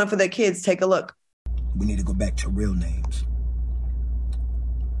choosing one for their kids. Take a look. We need to go back to real names.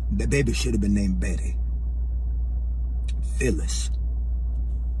 The baby should have been named Betty, Phyllis,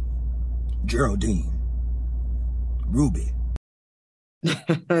 Geraldine, Ruby.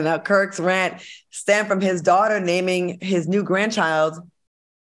 Now, Kirk's rant stemmed from his daughter naming his new grandchild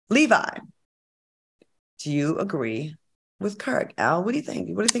Levi. Do you agree with Kirk? Al, what do you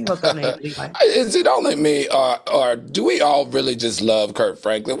think? What do you think about that name, Levi? Is it only me, or do we all really just love Kirk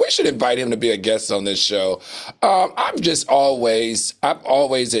Franklin? We should invite him to be a guest on this show. I've always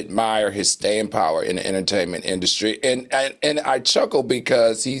admired his staying power in the entertainment industry, and I chuckle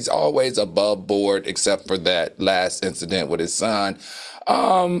because he's always above board, except for that last incident with his son.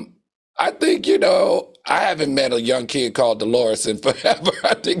 I think, I haven't met a young kid called Dolores in forever.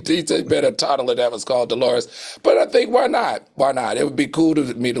 I think there's been a toddler that was called Dolores. But I think why not? Why not? It would be cool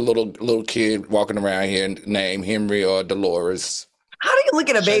to meet a little kid walking around here and name Henry or Dolores. How do you look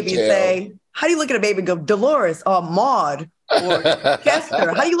at a baby and say, how do you look at a baby and go, Dolores or Maud or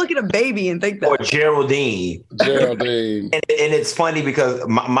Chester? How do you look at a baby and think that? Or Geraldine. Geraldine. And it's funny because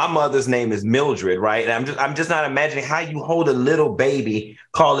my mother's name is Mildred, right? And I'm just not imagining how you hold a little baby,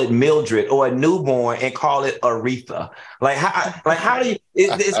 call it Mildred, or a newborn and call it Aretha. How do you?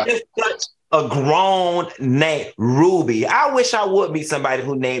 It's just such a grown name, Ruby. I wish I would meet somebody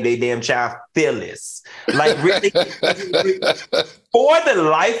who named their damn child Phyllis. Like really, for the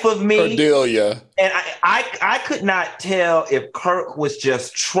life of me, Cordelia. And I could not tell if Kirk was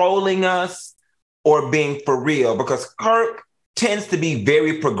just trolling us or being for real, because Kirk tends to be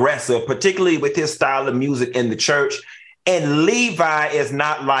very progressive, particularly with his style of music in the church. And Levi is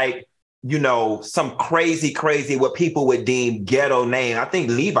not like, some crazy, what people would deem ghetto name. I think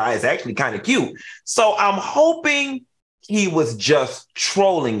Levi is actually kind of cute. So I'm hoping he was just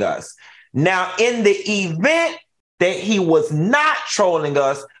trolling us. Now, in the event that he was not trolling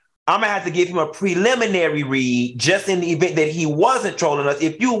us, I'm going to have to give him a preliminary read just in the event that he wasn't trolling us.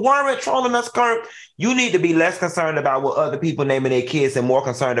 If you weren't trolling us, Kirk, you need to be less concerned about what other people naming their kids and more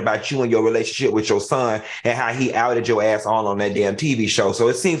concerned about you and your relationship with your son and how he outed your ass all on that damn TV show. So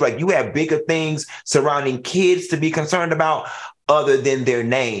it seems like you have bigger things surrounding kids to be concerned about other than their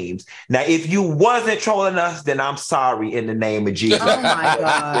names. Now, if you wasn't trolling us, then I'm sorry in the name of Jesus. Oh my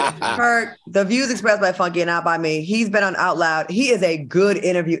God. Kirk, the views expressed by Funky and not by me. He's been on Out Loud. He is a good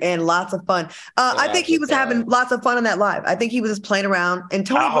interview and lots of fun. I think he was having lots of fun on that live. I think he was just playing around. And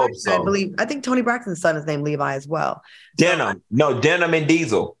Tony Braxton, I think Tony Braxton's son is named Levi as well. Denim and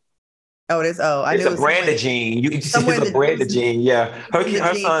Diesel. Oh, it is. Oh, I knew it's a Branda Jean. It's a Branda Jean. Yeah,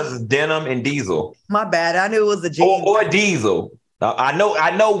 her sons is Denim and Diesel. My bad. I knew it was the Jean. Or Diesel. I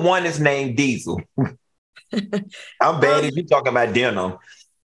know one is named Diesel. I'm bad if you're talking about Denim.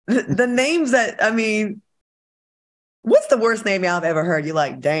 The names what's the worst name y'all have ever heard? You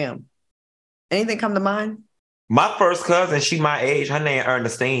like, damn. Anything come to mind? My first cousin, she my age. Her name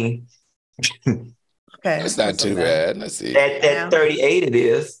Ernestine. Okay, it's not too bad. Let's see. At 38, it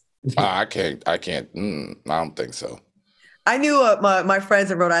is. I can't. I don't think so. I knew my friends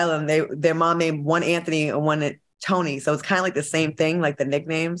in Rhode Island. Their mom named one Anthony and one Tony, so it's kind of like the same thing, like the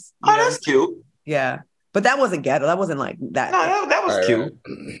nicknames. Oh, that's cute. Yeah, but that wasn't ghetto. That wasn't like that. No, that was cute.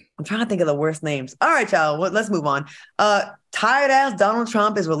 I'm trying to think of the worst names. All right, y'all. Well, let's move on. Tired ass Donald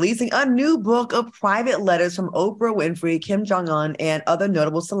Trump is releasing a new book of private letters from Oprah Winfrey, Kim Jong-un, and other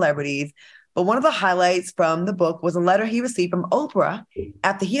notable celebrities. But one of the highlights from the book was a letter he received from Oprah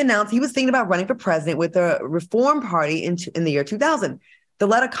after he announced he was thinking about running for president with the Reform Party in the year 2000. The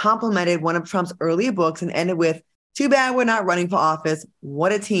letter complimented one of Trump's earlier books and ended with, "Too bad we're not running for office.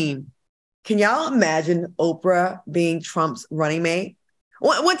 What a team." Can y'all imagine Oprah being Trump's running mate?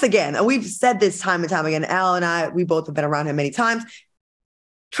 Once again, and we've said this time and time again, Al and I, we both have been around him many times.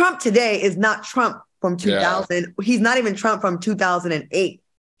 Trump today is not Trump from 2000. Yeah. He's not even Trump from 2008.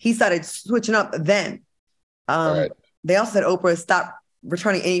 He started switching up then. Right. They also said Oprah stopped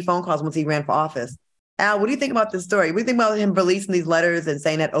returning any phone calls once he ran for office. Al, what do you think about this story? What do you think about him releasing these letters and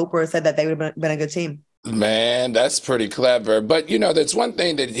saying that Oprah said that they would have been a good team? Man, that's pretty clever. But, that's one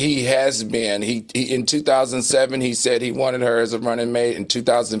thing that he has been. He in 2007, he said he wanted her as a running mate. In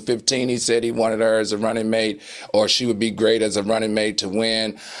 2015, he said he wanted her as a running mate, or she would be great as a running mate to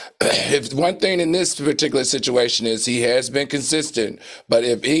win. If one thing in this particular situation is he has been consistent. But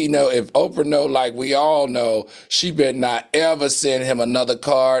if Oprah know, like we all know, she better not ever send him another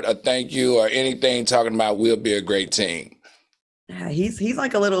card, a thank you, or anything talking about we'll be a great team. Yeah, he's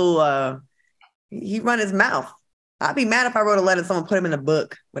like a little... He run his mouth. I'd be mad if I wrote a letter and someone put him in a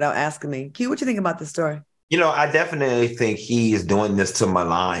book without asking me. Q, what you think about this story? I definitely think he is doing this to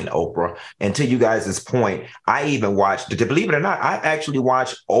malign Oprah. And to you guys' point, I even watched, believe it or not, I actually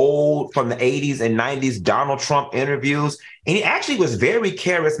watched old from the 80s and 90s Donald Trump interviews. And he actually was very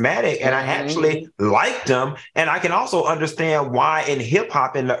charismatic, and I actually liked him. And I can also understand why in hip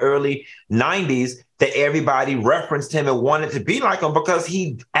hop in the early 90s, that everybody referenced him and wanted to be like him, because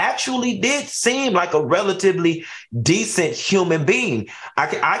he actually did seem like a relatively decent human being.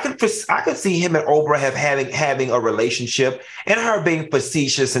 I could see him and Oprah having a relationship, and her being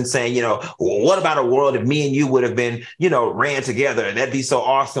facetious and saying, what about a world if me and you would have been, ran together? That'd be so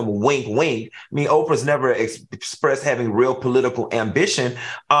awesome. Wink, wink. I mean, Oprah's never expressed having real political ambition,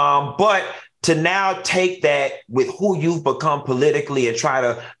 but to now take that with who you've become politically and try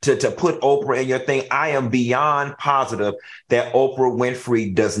to put Oprah in your thing, I am beyond positive that Oprah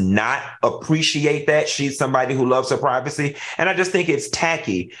Winfrey does not appreciate that. She's somebody who loves her privacy. And I just think it's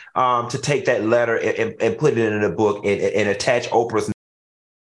tacky to take that letter and put it in a book and attach Oprah's.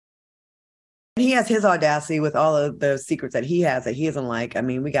 He has his audacity with all of the secrets that he has that he doesn't like. I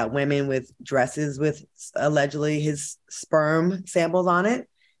mean, we got women with dresses with allegedly his sperm samples on it.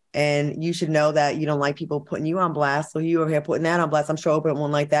 And you should know that you don't like people putting you on blast. So you over here putting that on blast. I'm sure Oprah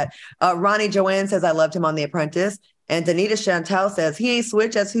won't like that. Ronnie Joanne says, I loved him on The Apprentice. And Danita Chantel says, he ain't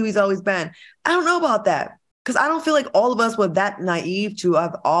switched. That's who he's always been. I don't know about that. Because I don't feel like all of us were that naive to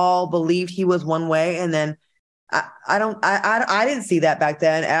have all believed he was one way. And then I didn't see that back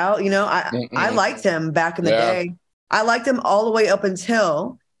then, Al. You know, I liked him back in the day. I liked him all the way up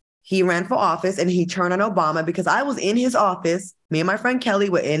until he ran for office and he turned on Obama, because I was in his office. Me and my friend Kelly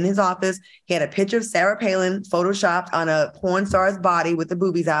were in his office. He had a picture of Sarah Palin photoshopped on a porn star's body with the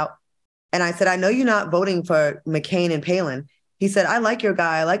boobies out. And I said, I know you're not voting for McCain and Palin. He said, I like your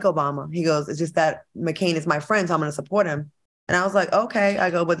guy. I like Obama. He goes, it's just that McCain is my friend, so I'm going to support him. And I was like, okay.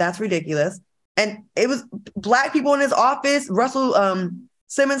 I go, but that's ridiculous. And it was Black people in his office. Russell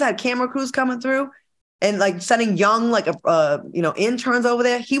Simmons had camera crews coming through and like sending young, interns over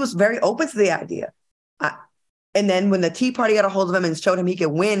there. He was very open to the idea. And then when the Tea Party got a hold of him and showed him he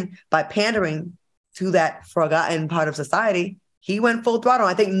could win by pandering to that forgotten part of society, he went full throttle.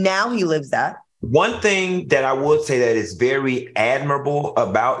 I think now he lives that. One thing that I would say that is very admirable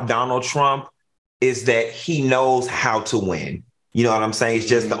about Donald Trump is that he knows how to win. You know what I'm saying? It's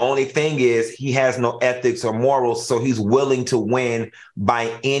just the only thing is he has no ethics or morals, so he's willing to win by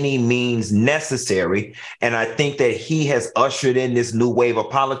any means necessary. And I think that he has ushered in this new wave of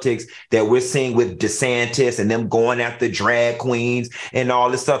politics that we're seeing with DeSantis and them going after drag queens and all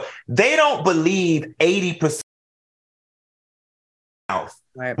this stuff. They don't believe 80%.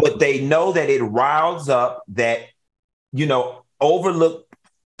 Right. But they know that it riles up that, overlooked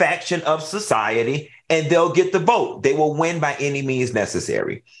faction of society, and they'll get the vote. They will win by any means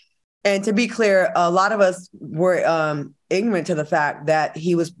necessary. And to be clear, a lot of us were ignorant to the fact that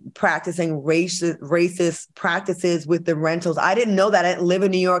he was practicing racist practices with the rentals. I didn't know that. I didn't live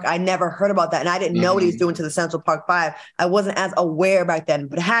in New York. I never heard about that. And I didn't know what he was doing to the Central Park Five. I wasn't as aware back then.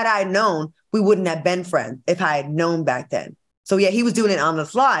 But had I known, we wouldn't have been friends if I had known back then. So yeah, he was doing it on the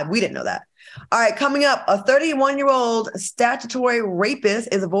fly. We didn't know that. All right, coming up, a 31-year-old statutory rapist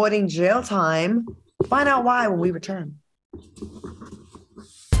is avoiding jail time. Find out why when we return.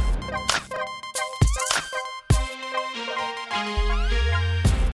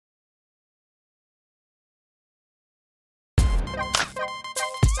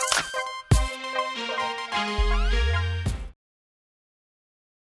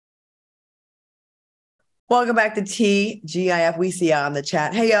 Welcome back to TGIF. We see you on the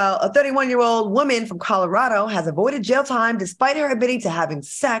chat. Hey, y'all. A 31-year-old woman from Colorado has avoided jail time despite her admitting to having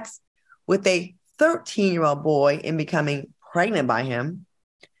sex with a 13-year-old boy and becoming pregnant by him.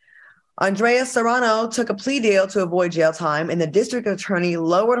 Andrea Serrano took a plea deal to avoid jail time, and the district attorney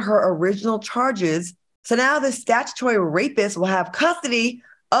lowered her original charges. So now the statutory rapist will have custody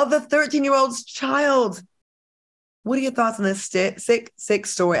of the 13-year-old's child. What are your thoughts on this sick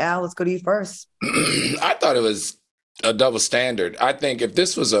story, Al? Let's go to you first. I thought it was a double standard. I think if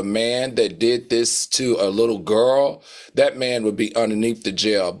this was a man that did this to a little girl, that man would be underneath the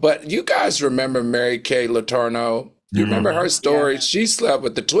jail. But you guys remember Mary Kay Letourneau? You remember her story? Yeah. She slept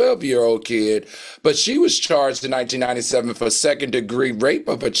with the 12-year-old kid, but she was charged in 1997 for second-degree rape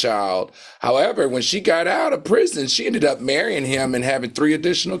of a child. However, when she got out of prison, she ended up marrying him and having two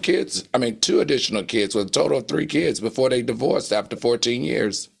additional kids with a total of 3 kids before they divorced after 14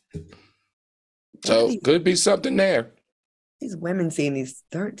 years. So could be something there. These women seeing these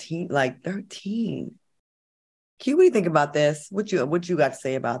 13. Q, what do you think about this? What you got to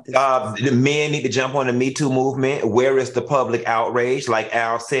say about this? The men need to jump on the Me Too movement. Where is the public outrage? Like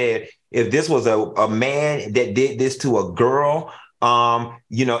Al said, if this was a man that did this to a girl, everything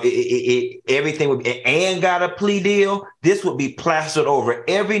would be, and got a plea deal, this would be plastered over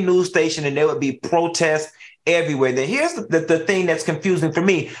every news station, and there would be protests everywhere. Then here's the thing that's confusing for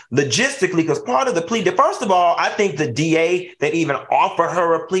me logistically, because part of the plea deal, first of all, I think the DA that even offered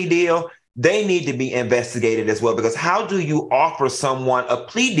her a plea deal, they need to be investigated as well, because how do you offer someone a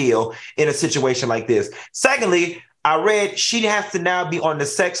plea deal in a situation like this? Secondly, I read she has to now be on the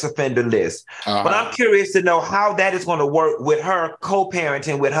sex offender list. But I'm curious to know how that is going to work with her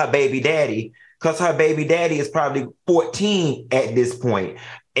co-parenting with her baby daddy, because her baby daddy is probably 14 at this point.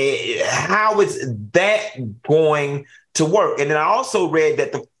 How is that going to work. And then I also read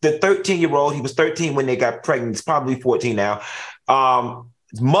that the 13-year-old, he was 13 when they got pregnant, he's probably 14 now.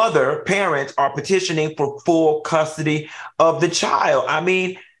 Parents are petitioning for full custody of the child. I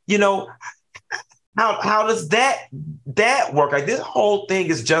mean, you know, how does that work? Like, this whole thing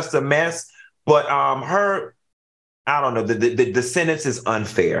is just a mess. But I don't know, the sentence is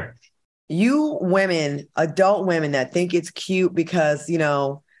unfair. You women, adult women that think it's cute because, you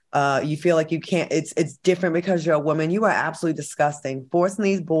know, you feel like you can't, it's different because you're a woman. You are absolutely disgusting. Forcing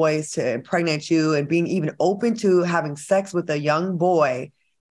these boys to impregnate you and being even open to having sex with a young boy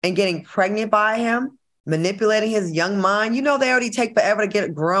and getting pregnant by him, manipulating his young mind. You know, they already take forever to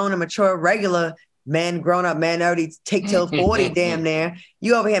get grown and mature. Regular men, grown-up men already take till 40 damn near.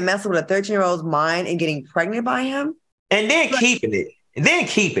 You over here messing with a 13-year-old's mind and getting pregnant by him? And then keeping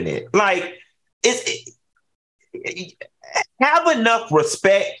it. Like, have enough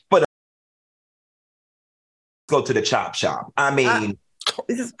respect for the go to the chop shop. I mean,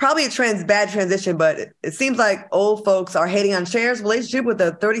 this is probably a bad transition, but it seems like old folks are hating on Cher's relationship with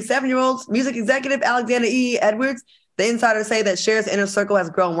the 37-year-old music executive, Alexander E. Edwards. The insiders say that Cher's inner circle has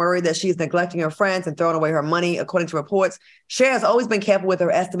grown worried that she's neglecting her friends and throwing away her money. According to reports, Cher has always been careful with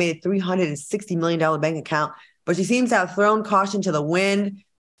her estimated $360 million bank account, but she seems to have thrown caution to the wind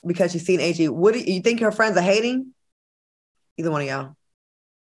because she's seen AG. What do you think her friends are hating? Either one of y'all.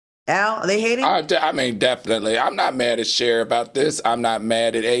 Al, are they hating? I mean, definitely. I'm not mad at Cher about this. I'm not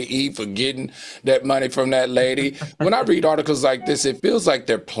mad at AE for getting that money from that lady. When I read articles like this, it feels like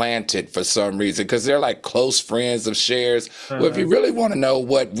they're planted for some reason because they're like close friends of Cher's. Well, if you really want to know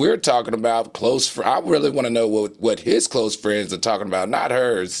what we're talking about, I really want to know what his close friends are talking about, not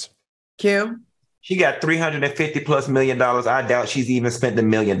hers. Q? She got $350+ million. I doubt she's even spent $1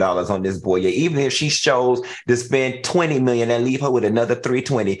 million on this boy yet. Even if she chose to spend $20 million and leave her with another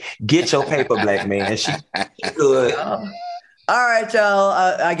 $320, get your paper, black man. She good. All right, y'all.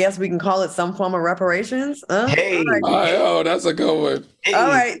 I guess we can call it some form of reparations. Hey, that's a good one. Hey. All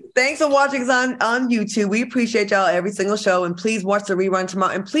right. Thanks for watching us on YouTube. We appreciate y'all every single show. And please watch the rerun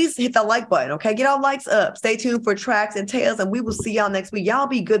tomorrow. And please hit the like button, okay? Get our likes up. Stay tuned for Tracks and Tales. And we will see y'all next week. Y'all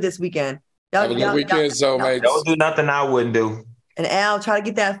be good this weekend. Have a good weekend, soulmates. Don't do nothing I wouldn't do. And Al, try to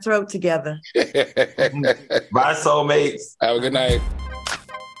get that throat together. Bye, soulmates. Have a good night.